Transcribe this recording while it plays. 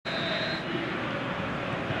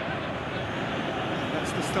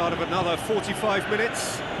start of another 45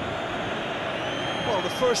 minutes. Well, the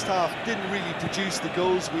first half didn't really produce the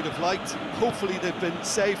goals we'd have liked. Hopefully they've been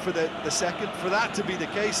saved for the second. For that to be the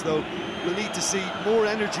case, though, we'll need to see more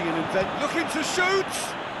energy and invent. Looking to shoot!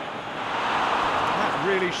 That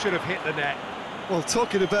really should have hit the net. Well,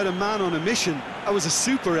 talking about a man on a mission, that was a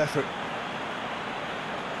super effort.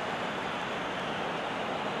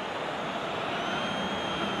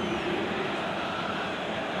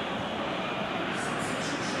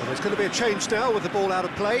 Well, there's going to be a change now with the ball out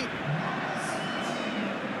of play.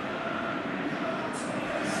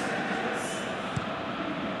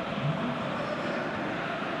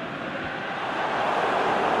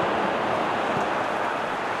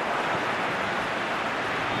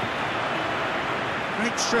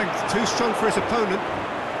 Great strength, too strong for his opponent.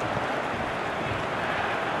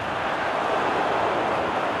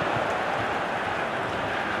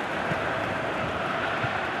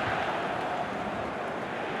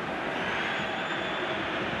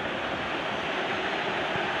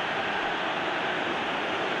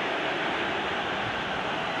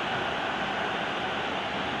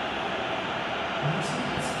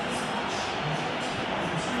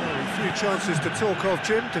 Few chances to talk of,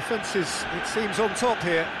 Jim. Defence is, it seems, on top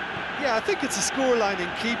here. Yeah, I think it's a scoreline in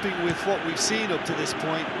keeping with what we've seen up to this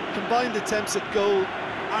point. Combined attempts at goal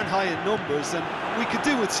aren't high in numbers, and we could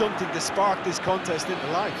do with something to spark this contest into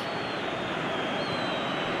life.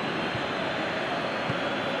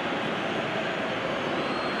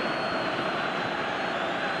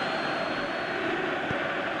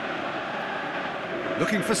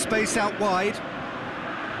 Looking for space out wide.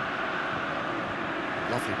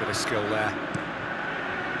 Lovely bit of skill there.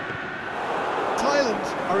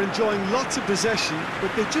 Thailand are enjoying lots of possession,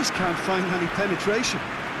 but they just can't find any penetration.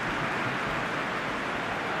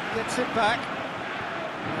 Gets it back.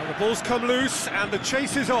 Well, the ball's come loose and the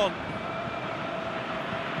chase is on.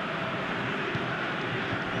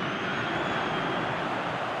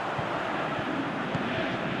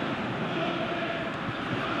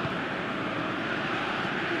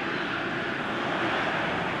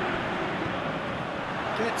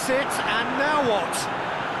 Gets it, and now what?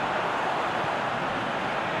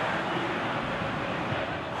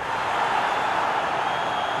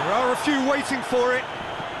 There are a few waiting for it.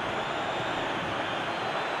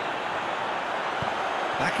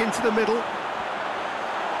 Back into the middle.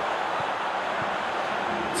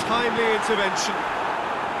 Timely intervention.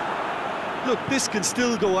 Look, this can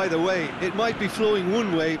still go either way. It might be flowing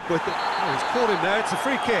one way, but... Oh, he's caught him there, it's a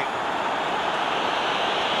free kick.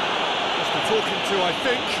 Talking to, I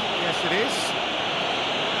think. Yes, it is.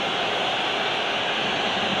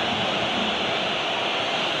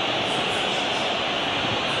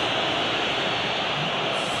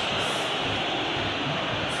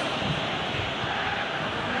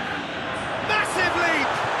 Massive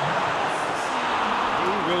leap!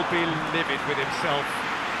 He will be livid with himself.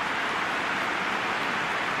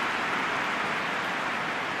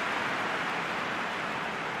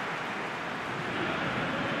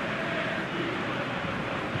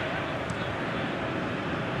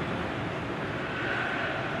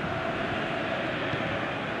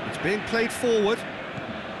 Being played forward.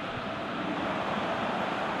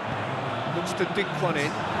 Looks to dink one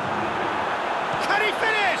in. Can he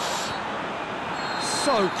finish?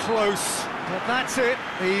 So close. But that's it.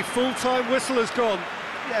 The full-time whistle has gone.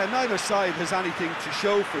 Yeah, neither side has anything to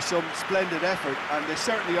show for some splendid effort, and they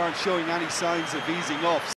certainly aren't showing any signs of easing off.